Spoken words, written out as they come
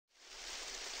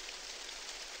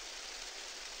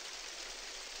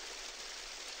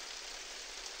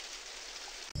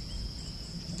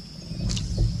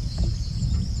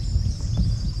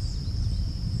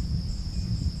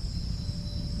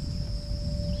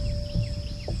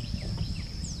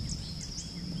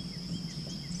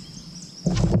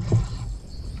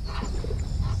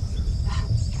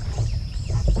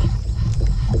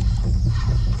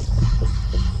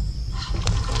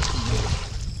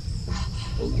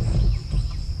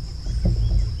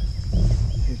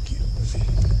Heck yeah, buddy.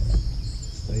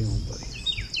 Stay on, buddy.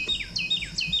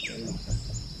 Stay on.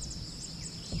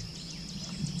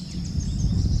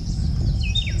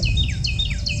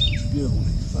 It's a good one,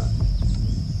 he's fighting.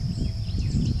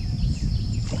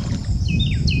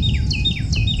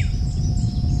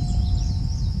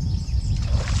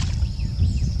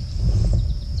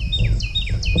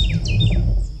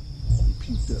 He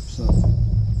puked up something.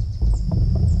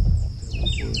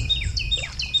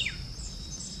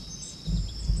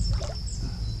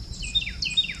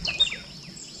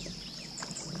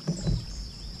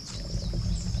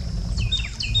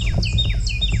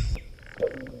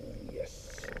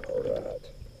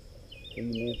 He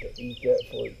meant to eat that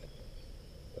fluke.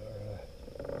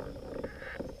 Alright.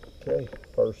 Okay,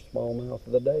 first smallmouth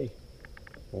of the day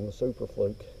on the super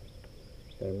fluke.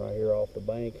 Came right here off the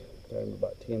bank. Came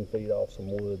about 10 feet off some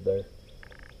wood there.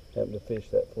 Happened to fish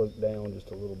that fluke down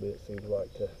just a little bit. Seems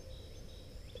like to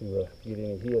get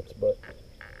any hits, but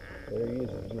there he is.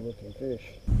 He's a good looking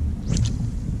fish.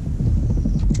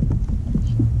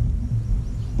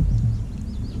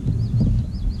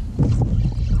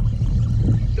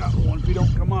 Got one if he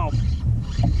don't come off.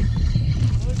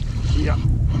 Yeah.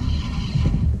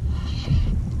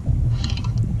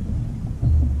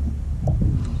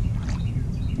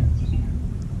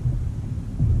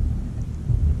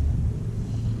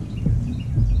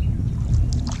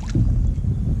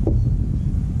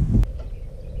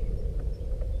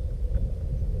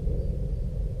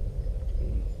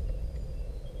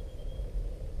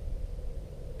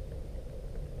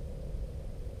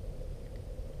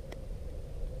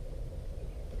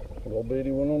 Little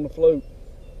bitty one on the float.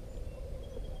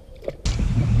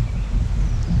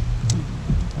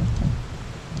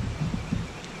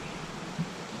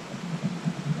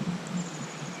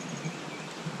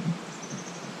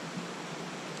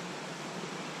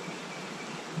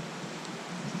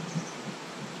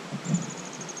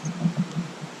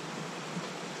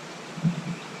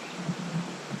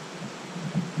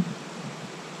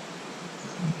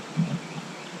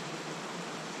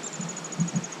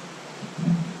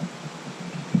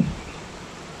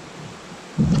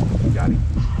 Got him.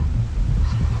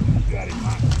 Got him,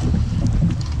 Mike.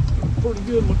 Pretty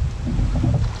good one.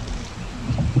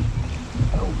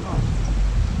 Oh, God.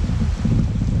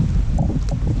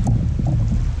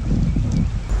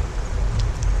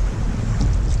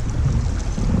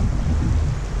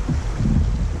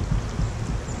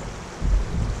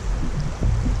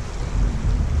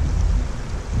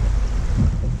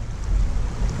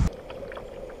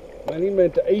 Man, he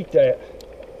meant to eat that.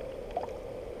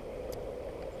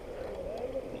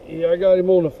 Yeah, I got him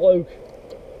on the fluke.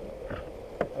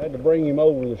 I had to bring him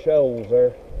over the shoals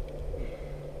there.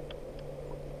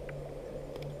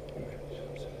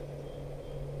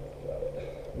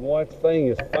 Boy, that thing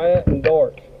is fat and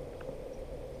dark.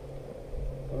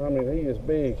 I mean, he is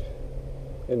big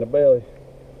in the belly.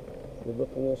 Good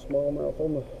looking little smallmouth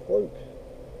on the fluke.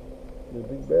 Good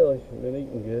big belly. Been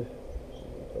eating good.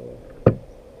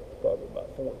 Probably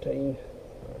about 14.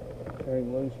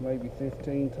 Came loose, maybe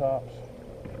 15 tops.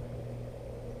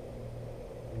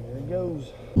 There he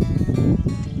goes.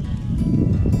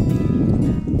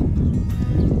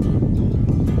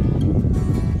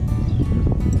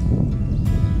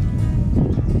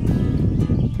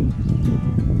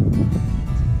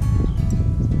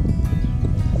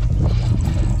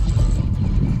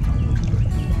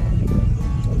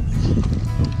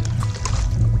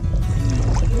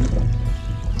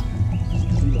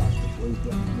 He likes to sleep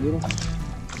up in the middle.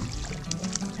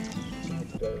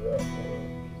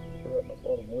 Right my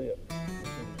bottom lip.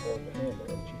 It's hard to handle,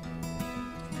 ain't you?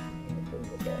 There's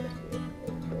the bottom lip.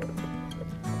 There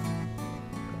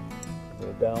we go. Go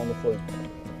down the fluke.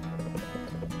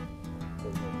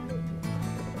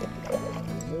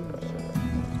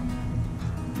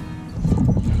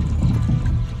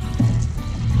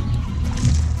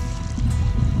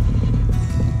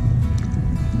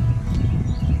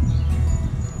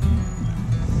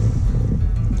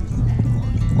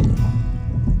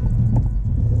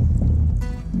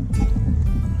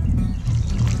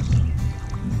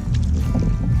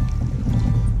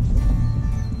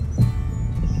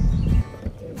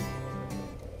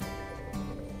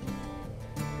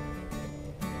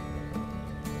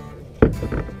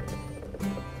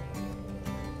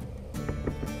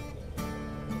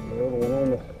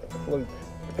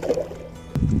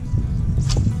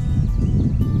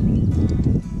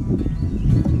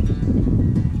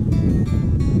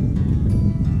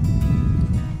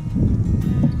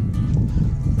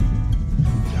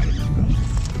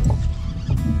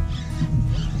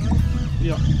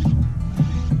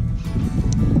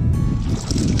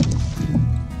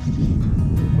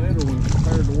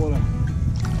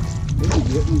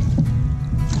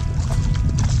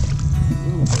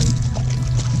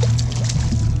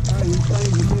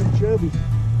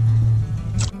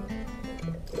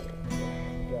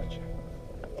 Gotcha.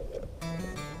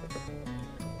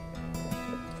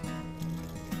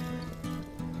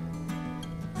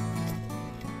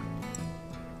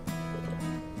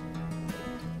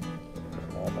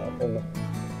 Smallmouth on the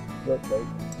jerk bait.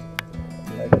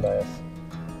 Mega bass.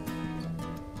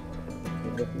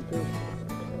 Good looking fish.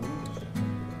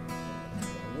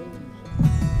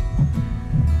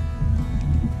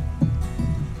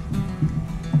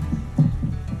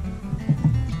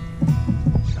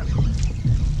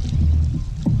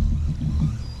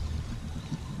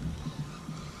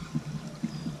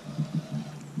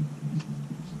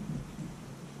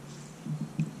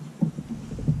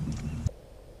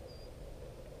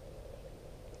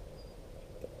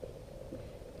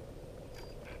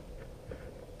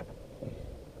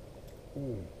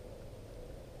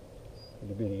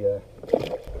 Little bitty guy.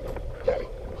 Got it.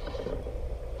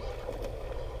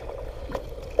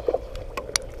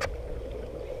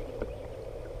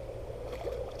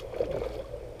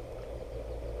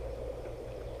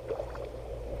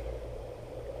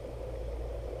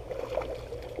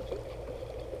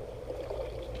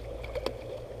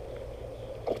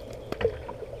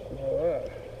 All right.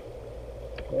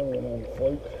 Another one on the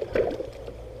fluke.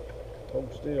 Hold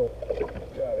still.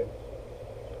 Got him.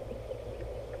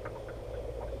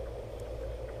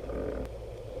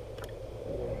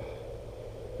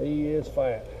 He is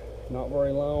fat, not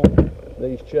very long.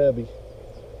 He's chubby.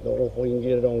 Don't know if we can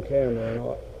get it on camera or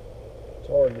not. It's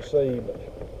hard to see, but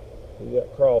he's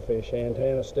got crawfish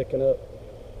antenna sticking up.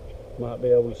 Might be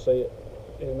able to see it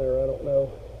in there, I don't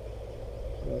know.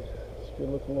 It's a good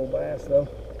looking little bass though.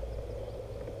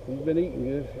 He's been eating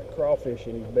good. Got crawfish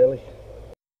in his belly.